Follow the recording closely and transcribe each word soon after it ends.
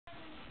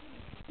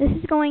This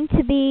is going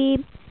to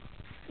be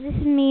This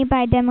is me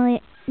by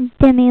Demi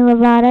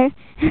Lovato.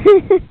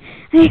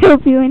 I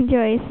hope you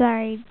enjoy.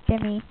 Sorry,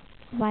 Demi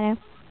Lovato.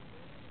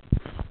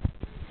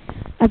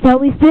 I've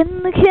always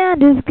been the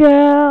kindest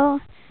girl.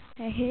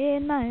 I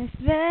hid my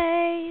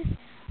face,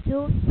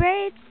 so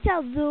afraid to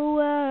tell the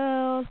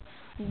world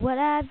what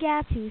I've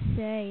got to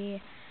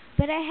say.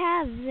 But I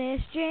have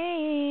this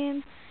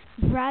dream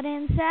right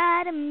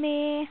inside of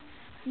me.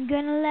 I'm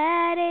gonna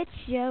let it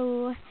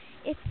show.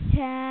 It's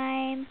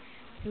time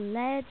to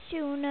let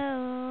you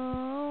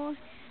know.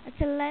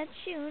 To let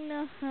you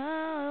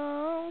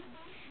know.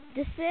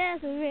 This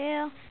is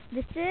real.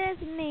 This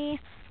is me.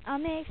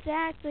 I'm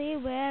exactly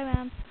where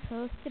I'm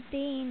supposed to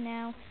be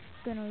now.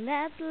 Gonna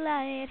let the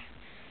light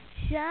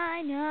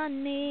shine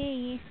on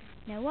me.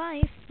 Now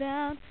I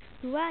found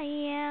who I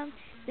am.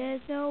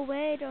 There's no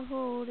way to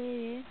hold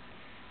it.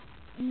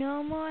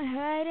 No more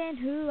hiding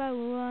who I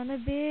wanna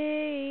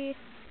be.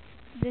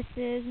 This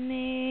is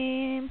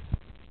me.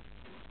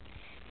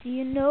 Do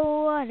you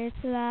know what it's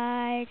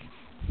like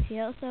to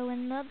feel so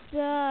in the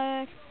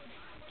dark?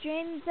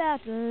 Dreams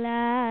about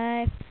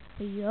life,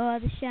 but you're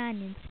the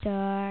shining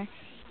star.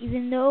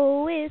 Even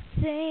though it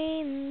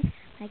seems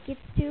like it's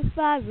too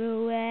far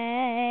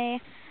away,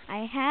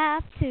 I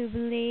have to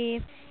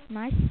believe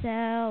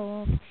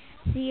myself.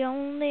 It's the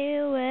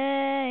only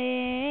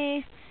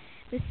way.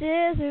 This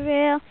is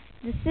real,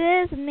 this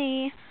is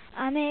me.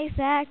 I'm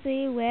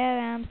exactly where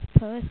I'm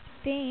supposed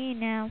to be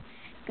now.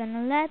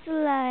 Gonna let the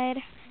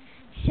light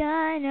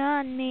shine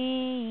on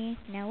me.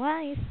 Now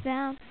I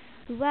found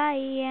who I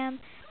am.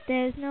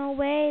 There's no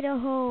way to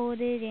hold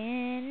it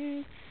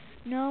in.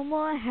 No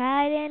more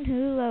hiding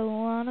who I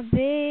wanna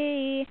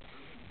be.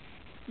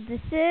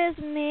 This is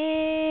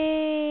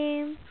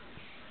me.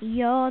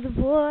 You're the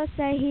voice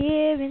I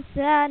hear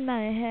inside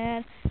my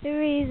head. The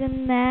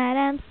reason that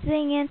I'm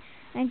singing.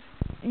 I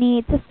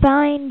need to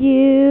find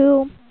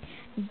you.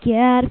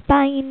 Gotta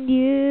find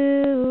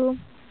you.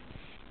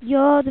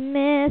 You're the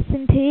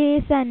missing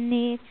piece I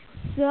need.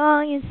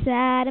 Song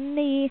inside of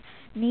me.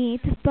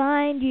 Need to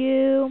find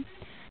you.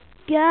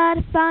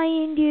 Gotta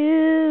find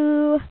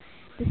you.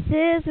 This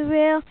is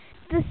real.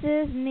 This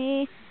is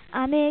me.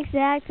 I'm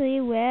exactly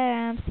where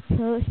I'm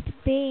supposed to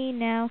be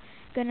now.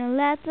 Gonna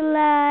let the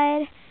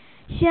light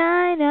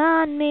shine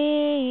on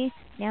me.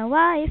 Now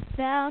I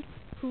found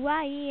who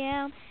I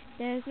am.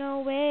 There's no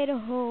way to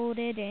hold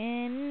it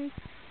in.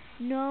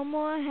 No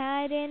more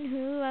hiding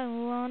who I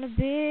wanna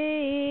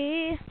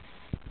be.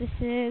 This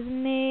is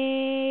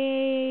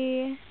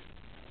me.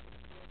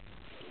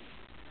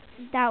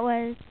 That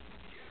was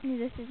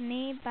This Is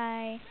Me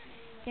by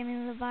Demi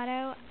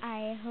Lovato.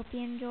 I hope you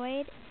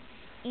enjoyed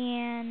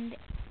and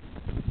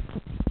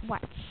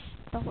watch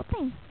the whole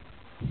thing.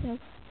 So,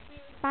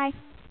 bye.